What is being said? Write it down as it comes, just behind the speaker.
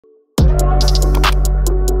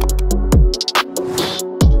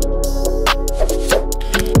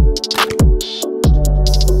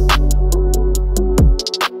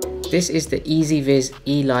This is the EZVIZ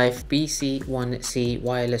eLife BC1C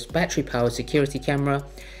wireless battery powered security camera.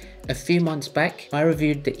 A few months back, I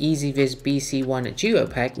reviewed the EZVIZ BC1 Duo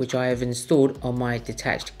Pack, which I have installed on my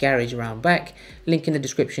detached garage around back. Link in the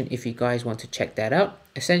description if you guys want to check that out.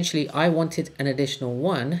 Essentially, I wanted an additional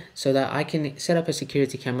one so that I can set up a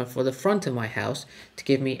security camera for the front of my house to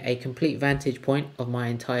give me a complete vantage point of my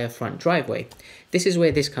entire front driveway. This is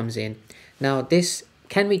where this comes in. Now, this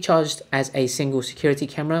can be charged as a single security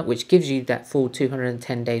camera, which gives you that full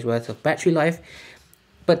 210 days worth of battery life.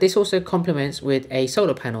 But this also complements with a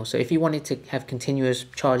solar panel. So if you wanted to have continuous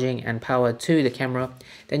charging and power to the camera,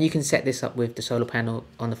 then you can set this up with the solar panel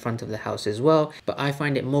on the front of the house as well. But I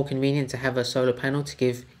find it more convenient to have a solar panel to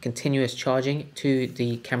give continuous charging to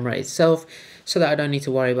the camera itself, so that I don't need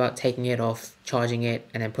to worry about taking it off, charging it,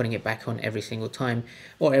 and then putting it back on every single time,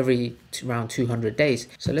 or every around 200 days.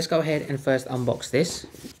 So let's go ahead and first unbox this.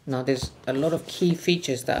 Now, there's a lot of key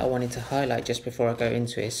features that I wanted to highlight just before I go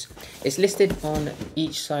into this. It's listed on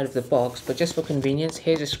each side of the box, but just for convenience,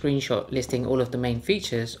 here's a screenshot listing all of the main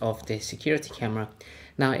features of this security camera.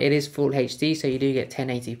 Now, it is full HD, so you do get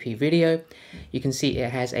 1080p video. You can see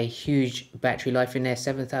it has a huge battery life in there,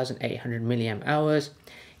 7,800 milliamp hours.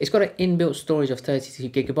 It's got an inbuilt storage of 32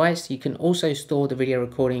 gigabytes. You can also store the video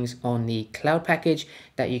recordings on the cloud package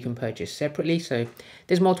that you can purchase separately. So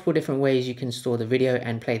there's multiple different ways you can store the video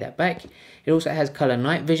and play that back. It also has color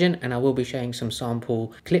night vision, and I will be showing some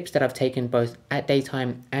sample clips that I've taken both at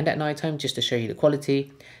daytime and at nighttime just to show you the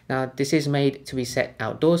quality. Now, this is made to be set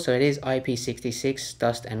outdoors, so it is IP66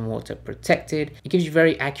 dust and water protected. It gives you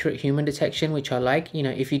very accurate human detection, which I like. You know,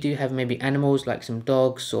 if you do have maybe animals like some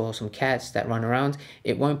dogs or some cats that run around,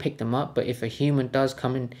 it won't pick them up, but if a human does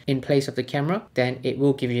come in place of the camera, then it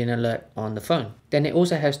will give you an alert on the phone. Then it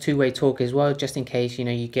also has two-way talk as well, just in case, you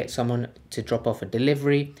know, you get someone to drop off a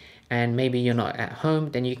delivery and maybe you're not at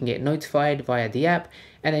home, then you can get notified via the app,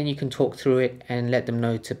 and then you can talk through it and let them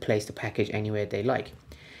know to place the package anywhere they like.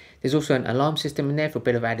 There's also an alarm system in there for a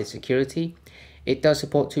bit of added security. It does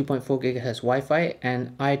support 2.4 gigahertz Wi-Fi,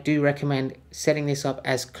 and I do recommend setting this up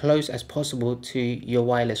as close as possible to your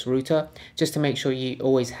wireless router, just to make sure you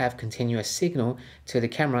always have continuous signal to the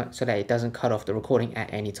camera so that it doesn't cut off the recording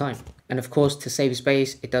at any time. And of course, to save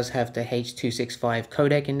space, it does have the H.265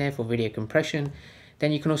 codec in there for video compression.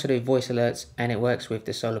 Then you can also do voice alerts, and it works with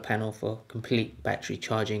the solar panel for complete battery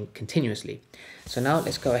charging continuously. So now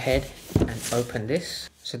let's go ahead and open this.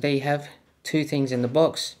 So there you have two things in the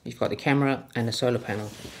box. You've got the camera and the solar panel.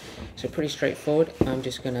 So pretty straightforward. I'm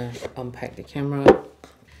just gonna unpack the camera.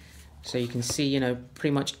 So you can see, you know,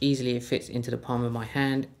 pretty much easily it fits into the palm of my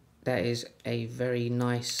hand. That is a very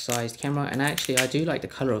nice sized camera, and actually I do like the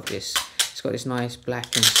color of this. It's got this nice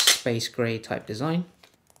black and space gray type design.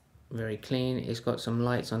 Very clean. It's got some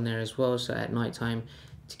lights on there as well, so at night time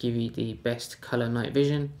to give you the best color night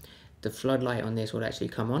vision. The floodlight on this would actually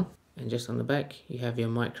come on, and just on the back you have your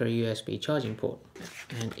micro USB charging port.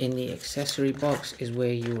 And in the accessory box is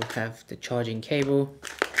where you will have the charging cable,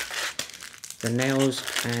 the nails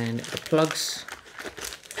and the plugs,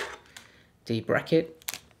 the bracket.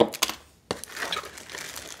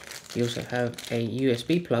 You also have a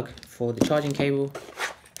USB plug for the charging cable.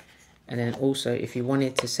 And then also, if you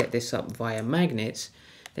wanted to set this up via magnets,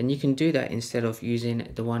 then you can do that instead of using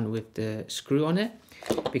the one with the screw on it,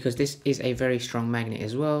 because this is a very strong magnet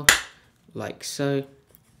as well, like so.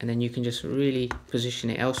 And then you can just really position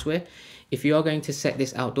it elsewhere. If you are going to set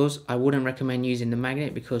this outdoors, I wouldn't recommend using the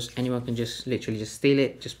magnet, because anyone can just literally just steal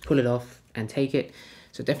it, just pull it off and take it.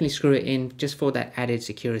 So definitely screw it in just for that added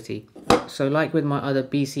security. So like with my other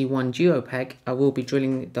BC1 Duo Pack, I will be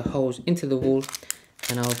drilling the holes into the wall,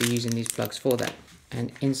 and I'll be using these plugs for that.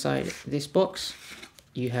 And inside this box,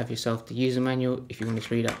 you have yourself the user manual if you want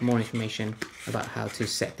to read up more information about how to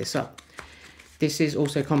set this up. This is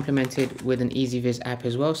also complemented with an EZVIZ app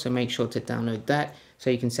as well, so make sure to download that so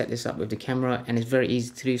you can set this up with the camera, and it's very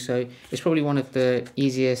easy to do so. It's probably one of the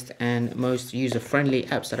easiest and most user-friendly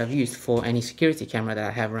apps that I've used for any security camera that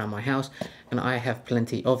I have around my house, and I have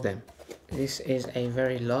plenty of them. This is a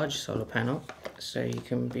very large solar panel, so you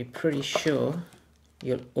can be pretty sure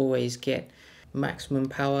you'll always get maximum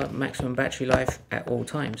power, maximum battery life at all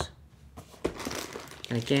times.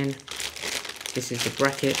 And again, this is the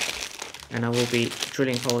bracket, and I will be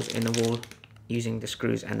drilling holes in the wall using the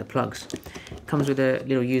screws and the plugs. It comes with a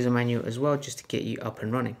little user manual as well, just to get you up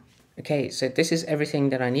and running. Okay, so this is everything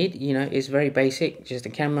that I need. You know, it's very basic, just the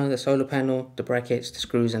camera, the solar panel, the brackets, the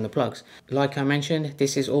screws and the plugs. Like I mentioned,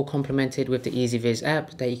 this is all complemented with the EZVIZ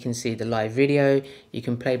app that you can see the live video, you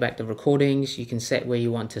can play back the recordings, you can set where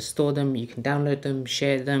you want to store them, you can download them,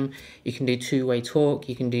 share them, you can do two-way talk,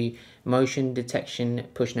 you can do motion detection,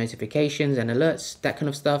 push notifications and alerts, that kind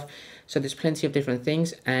of stuff. So there's plenty of different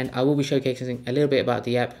things, and I will be showcasing a little bit about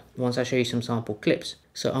the app once I show you some sample clips.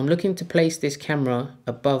 So I'm looking to place this camera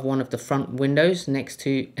above one of the front windows next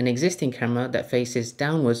to an existing camera that faces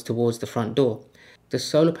downwards towards the front door. The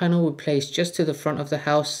solar panel will be placed just to the front of the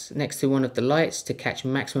house next to one of the lights to catch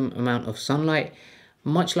maximum amount of sunlight,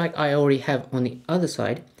 much like I already have on the other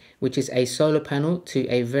side, which is a solar panel to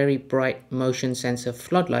a very bright motion sensor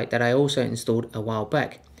floodlight that I also installed a while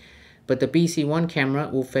back. But the BC1 camera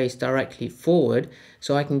will face directly forward,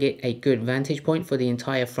 so I can get a good vantage point for the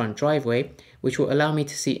entire front driveway, which will allow me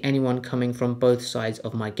to see anyone coming from both sides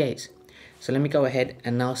of my gates. So let me go ahead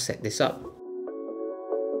and now set this up.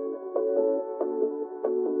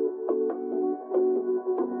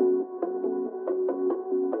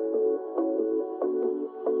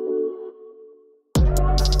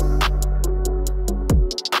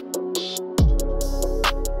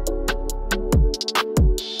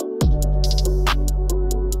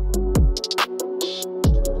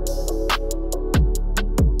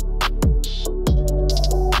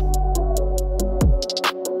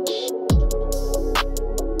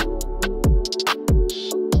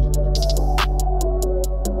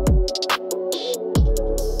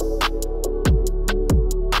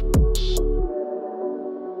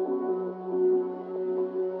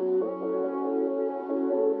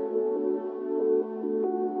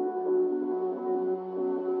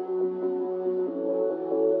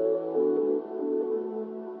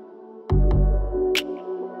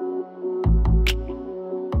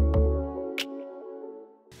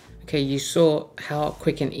 Okay, you saw how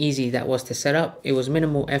quick and easy that was to set up. It was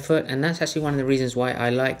minimal effort, and that's actually one of the reasons why I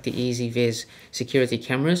like the EZVIZ security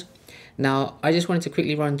cameras. Now, I just wanted to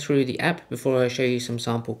quickly run through the app before I show you some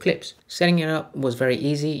sample clips. Setting it up was very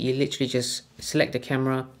easy. You literally just select the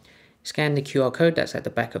camera, scan the QR code that's at the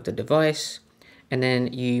back of the device, and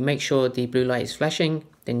then you make sure the blue light is flashing.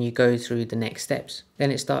 Then you go through the next steps. Then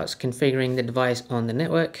it starts configuring the device on the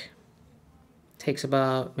network. Takes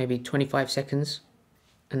about maybe 25 seconds.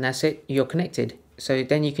 And that's it, you're connected. So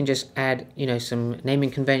then you can just add, some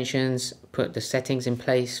naming conventions, put the settings in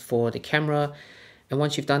place for the camera. And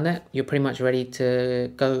once you've done that, you're pretty much ready to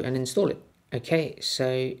go and install it. Okay,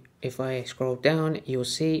 so if I scroll down, you'll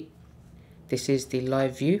see this is the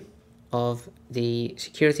live view of the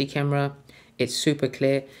security camera. It's super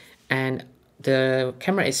clear, and the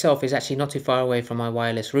camera itself is actually not too far away from my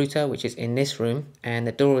wireless router, which is in this room, and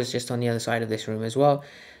the door is just on the other side of this room as well.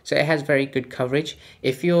 So it has very good coverage.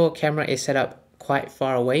 If your camera is set up quite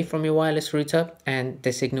far away from your wireless router and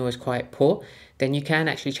the signal is quite poor, then you can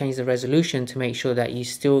actually change the resolution to make sure that you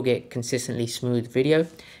still get consistently smooth video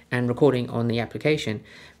and recording on the application.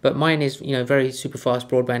 But mine is, very super fast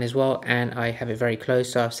broadband as well, and I have it very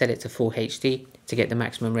close, so I've set it to full HD to get the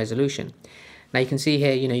maximum resolution. Now you can see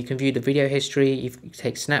here, you can view the video history, you can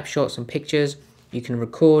take snapshots and pictures, you can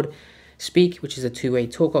record, speak, which is a two-way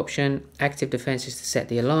talk option, active defense is to set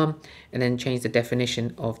the alarm, and then change the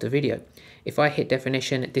definition of the video. If I hit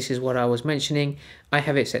definition, this is what I was mentioning. I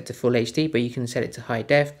have it set to full HD, but you can set it to high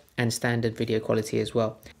def and standard video quality as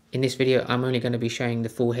well. In this video, I'm only going to be showing the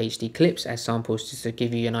full HD clips as samples just to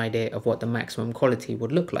give you an idea of what the maximum quality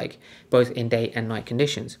would look like, both in day and night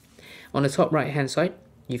conditions. On the top right hand side,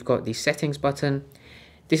 you've got the settings button.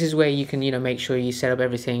 This is where you can, make sure you set up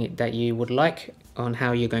everything that you would like on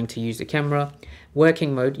how you're going to use the camera.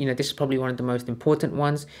 Working mode, this is probably one of the most important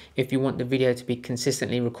ones. If you want the video to be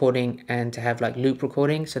consistently recording and to have like loop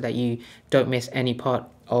recording so that you don't miss any part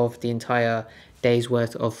of the entire day's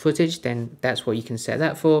worth of footage, then that's what you can set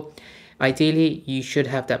that for. Ideally, you should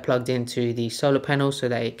have that plugged into the solar panel so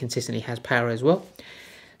that it consistently has power as well.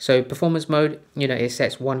 So performance mode, it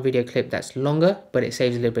sets one video clip that's longer, but it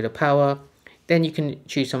saves a little bit of power. Then you can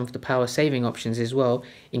choose some of the power saving options as well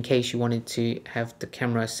in case you wanted to have the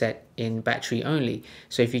camera set in battery only.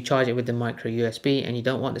 So if you charge it with the micro USB and you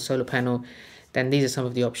don't want the solar panel, then these are some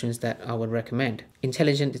of the options that I would recommend.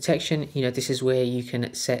 Intelligent detection, this is where you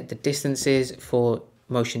can set the distances for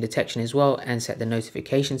motion detection as well and set the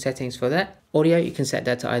notification settings for that. Audio, you can set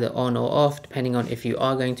that to either on or off depending on if you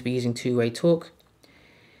are going to be using two-way talk.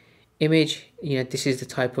 Image, this is the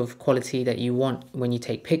type of quality that you want when you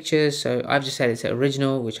take pictures. So I've just set it to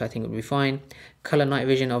original, which I think would be fine. Color night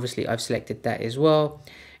vision, obviously I've selected that as well.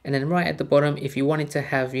 And then right at the bottom, if you wanted to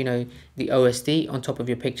have, the OSD on top of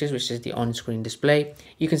your pictures, which is the on-screen display,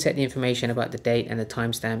 you can set the information about the date and the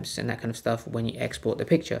timestamps and that kind of stuff when you export the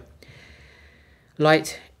picture.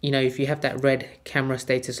 Light, if you have that red camera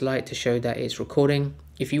status light to show that it's recording,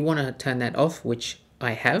 if you want to turn that off, which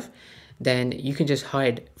I have, then you can just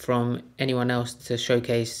hide from anyone else to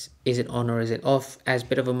showcase is it on or is it off, as a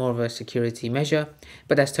bit of a more of a security measure,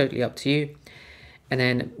 but that's totally up to you. And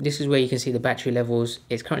then this is where you can see the battery levels.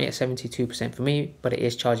 It's currently at 72% for me, but it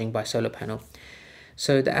is charging by solar panel.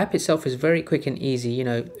 So the app itself is very quick and easy. You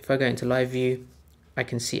know, if I go into live view, I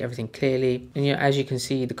can see everything clearly. And you know, as you can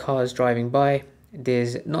see, the cars driving by,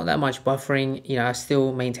 there's not that much buffering. You know, I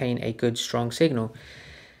still maintain a good strong signal.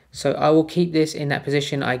 So I will keep this in that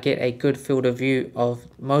position. I get a good field of view of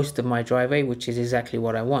most of my driveway, which is exactly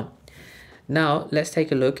what I want. Now let's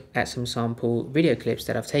take a look at some sample video clips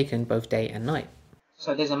that I've taken both day and night.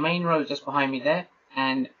 So there's a main road just behind me there,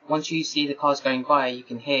 and once you see the cars going by, you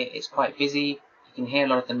can hear it's quite busy. You can hear a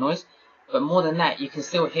lot of the noise, but more than that, you can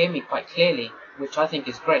still hear me quite clearly, which I think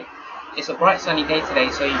is great. It's a bright sunny day today,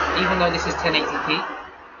 so even though this is 1080p,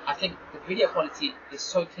 I think the video quality is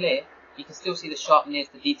so clear. You can still see the sharpness,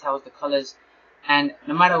 the details, the colors, and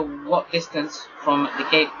no matter what distance from the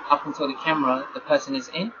gate up until the camera the person is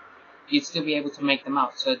in, you'd still be able to make them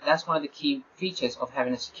out. So that's one of the key features of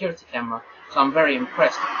having a security camera. So I'm very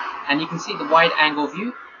impressed. And you can see the wide angle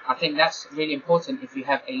view. I think that's really important if you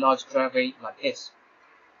have a large driveway like this.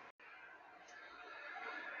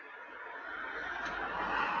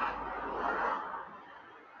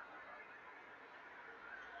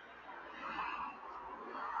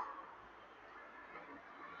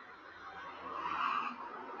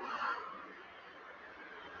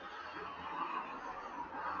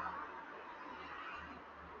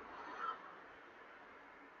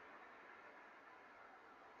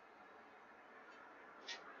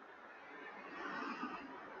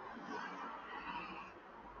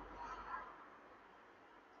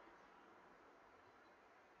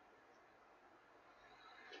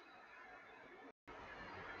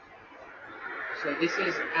 So this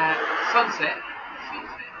is at sunset,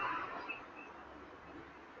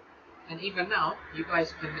 and even now you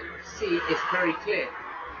guys can see it's very clear.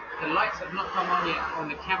 The lights have not come on yet on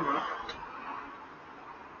the camera,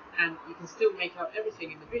 and you can still make out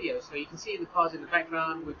everything in the video. So you can see the cars in the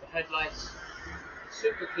background with the headlights,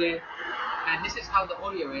 super clear. And this is how the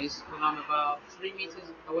audio is when I'm about 3 meters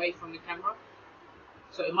away from the camera.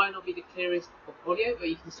 So it might not be the clearest of audio, but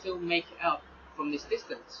you can still make it out from this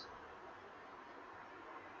distance.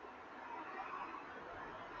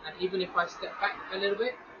 And even if I step back a little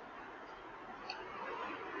bit,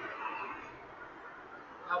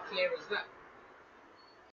 how clear is that?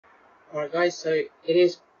 Alright guys, so it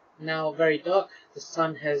is now very dark. The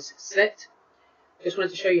sun has set. Just wanted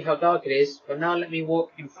to show you how dark it is, but now let me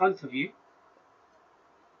walk in front of you.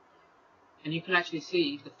 And you can actually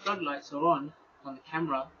see the floodlights are on the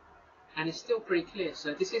camera, and it's still pretty clear.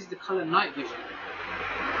 So this is the color night vision.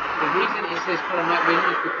 The reason it says color night vision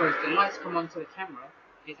is because the lights come onto the camera.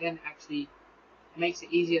 It then actually makes it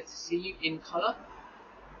easier to see you in color,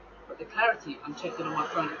 but the clarity I'm checking on my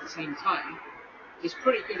phone at the same time is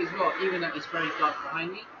pretty good as well. Even though it's very dark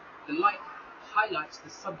behind me, the light highlights the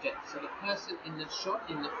subject, so the person in the shot,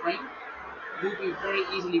 in the frame, will be very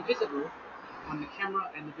easily visible on the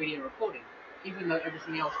camera and the video recording, even though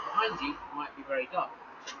everything else behind you might be very dark.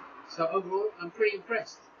 So overall, I'm pretty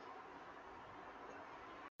impressed.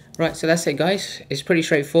 Right, so that's it guys. It's pretty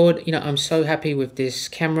straightforward. You know, I'm so happy with this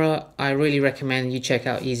camera. I really recommend you check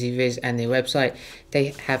out EZVIZ and their website. They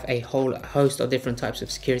have a whole host of different types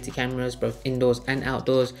of security cameras, both indoors and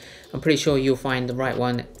outdoors. I'm pretty sure you'll find the right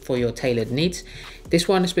one for your tailored needs. This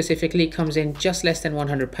one specifically comes in just less than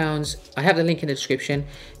 £100. I have the link in the description.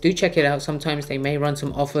 Do check it out. Sometimes they may run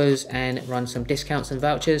some offers and run some discounts and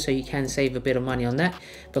vouchers, so you can save a bit of money on that.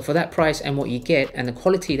 But for that price and what you get and the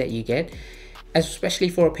quality that you get, especially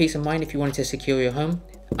for a peace of mind if you wanted to secure your home,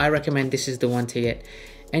 I recommend this is the one to get.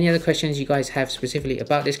 Any other questions you guys have specifically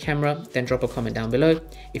about this camera, then drop a comment down below.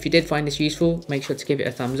 If you did find this useful, make sure to give it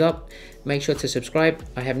a thumbs up. Make sure to subscribe.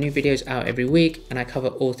 I have new videos out every week and I cover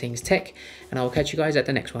all things tech, and I will catch you guys at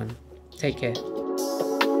the next one. Take care.